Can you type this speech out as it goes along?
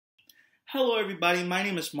Hello, everybody. My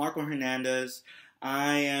name is Marco Hernandez.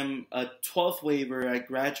 I am a 12th waiver. I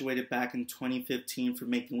graduated back in 2015 from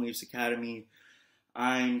Making Waves Academy.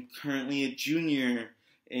 I'm currently a junior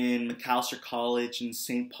in McAllister College in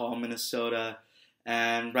St. Paul, Minnesota.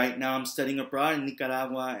 And right now I'm studying abroad in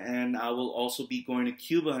Nicaragua, and I will also be going to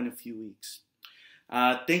Cuba in a few weeks.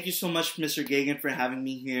 Thank you so much, Mr. Gagan, for having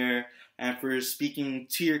me here and for speaking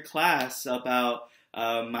to your class about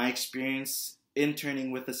my experience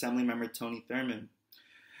interning with Assemblymember Tony Thurmond.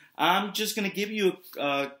 I'm just going to give you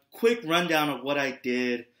a quick rundown of what I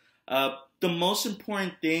did. The most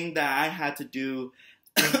important thing that I had to do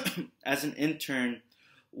as an intern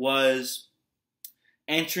was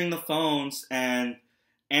answering the phones and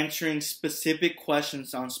answering specific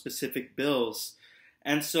questions on specific bills.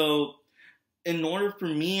 And so in order for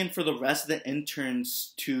me and for the rest of the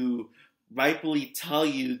interns to rightfully tell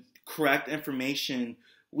you correct information,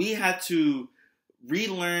 we had to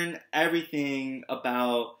relearn everything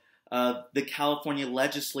about the California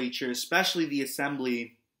legislature, especially the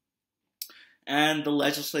assembly and the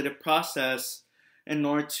legislative process, in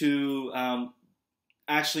order to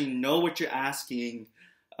actually know what you're asking,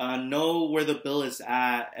 know where the bill is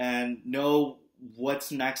at, and know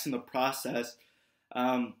what's next in the process,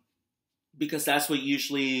 because that's what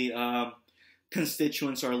usually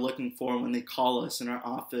constituents are looking for when they call us in our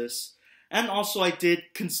office. And also I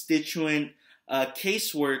did constituent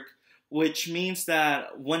casework, which means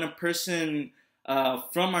that when a person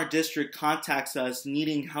from our district contacts us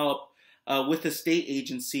needing help with a state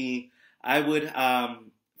agency, I would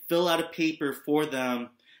fill out a paper for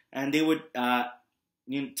them, and they would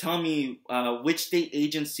tell me which state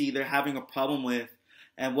agency they're having a problem with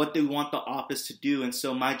and what they want the office to do. And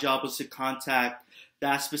so my job was to contact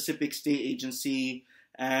that specific state agency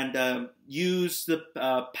and use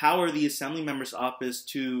the power of the Assemblymember's office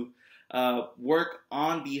to work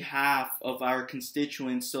on behalf of our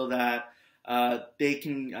constituents so that they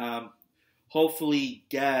can hopefully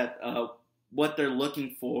get what they're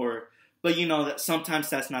looking for. But you know that sometimes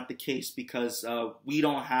that's not the case because we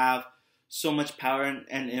don't have so much power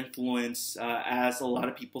and influence as a lot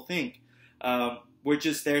of people think. We're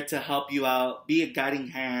just there to help you out, be a guiding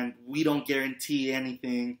hand. We don't guarantee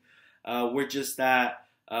anything. We're just that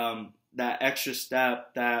extra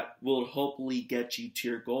step that will hopefully get you to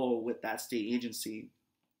your goal with that state agency.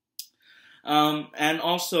 And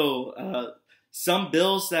also, some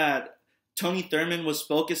bills that Tony Thurmond was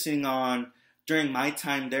focusing on during my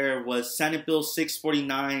time there was Senate Bill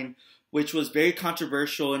 649, which was very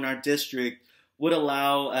controversial in our district, would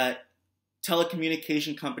allow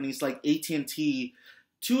telecommunication companies like AT&T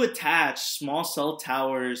to attach small cell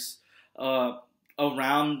towers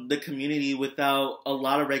around the community without a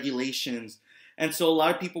lot of regulations. And so a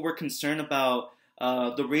lot of people were concerned about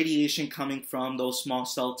the radiation coming from those small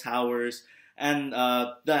cell towers and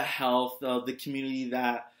the health of the community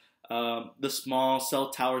that the small cell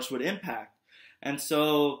towers would impact. And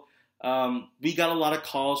so we got a lot of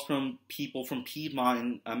calls from people from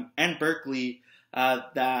Piedmont and Berkeley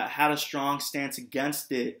that had a strong stance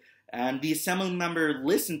against it. And the assembly member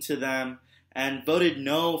listened to them and voted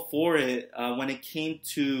no for it when it came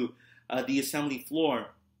to the assembly floor.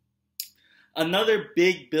 Another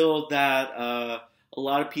big bill that a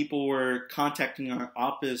lot of people were contacting our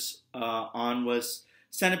office on was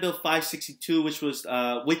Senate Bill 562,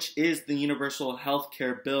 which is the universal health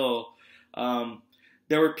care bill.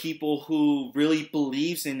 There were people who really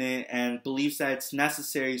believes in it and believes that it's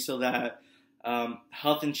necessary so that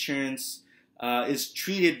health insurance is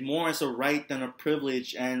treated more as a right than a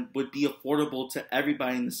privilege and would be affordable to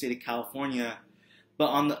everybody in the state of California. But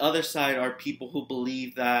on the other side are people who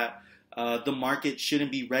believe that the market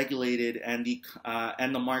shouldn't be regulated and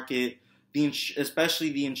the market,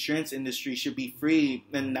 especially the insurance industry, should be free,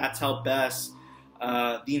 and that's how best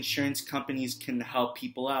the insurance companies can help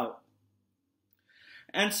people out.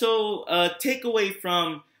 And so takeaway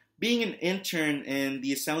from being an intern in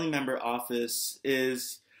the Assemblymember office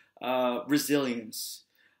is resilience.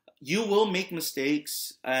 You will make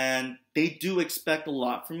mistakes, and they do expect a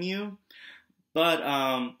lot from you. But,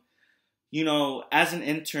 as an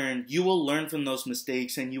intern, you will learn from those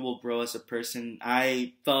mistakes, and you will grow as a person.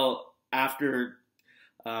 I felt after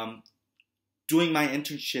doing my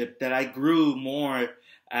internship that I grew more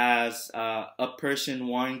as a person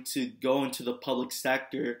wanting to go into the public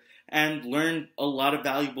sector and learn a lot of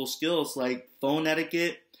valuable skills like phone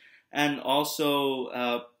etiquette and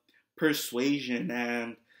also persuasion,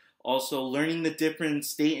 and also learning the different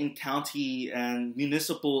state and county and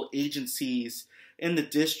municipal agencies in the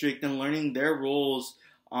district and learning their roles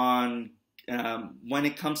on when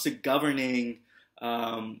it comes to governing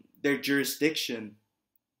their jurisdiction.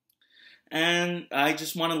 And I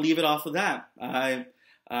just want to leave it off of that.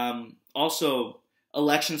 Also,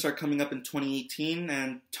 elections are coming up in 2018,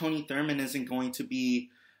 and Tony Thurmond isn't going to be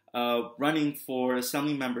running for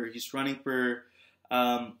assembly member. He's running for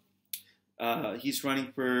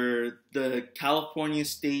the California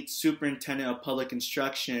State Superintendent of Public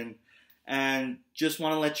Instruction. And just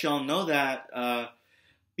want to let y'all know that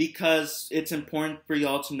because it's important for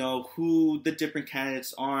y'all to know who the different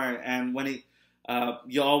candidates are, and when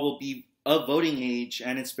y'all will be of voting age,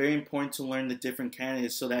 and it's very important to learn the different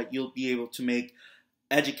candidates so that you'll be able to make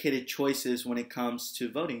educated choices when it comes to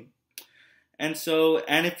voting. And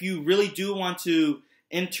if you really do want to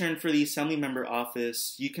intern for the assembly member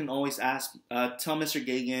office, you can always tell Mr.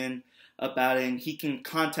 Gagan about it, and he can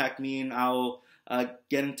contact me, and I'll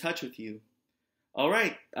get in touch with you. All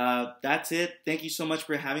right, that's it. Thank you so much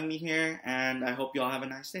for having me here, and I hope you all have a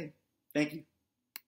nice day. Thank you.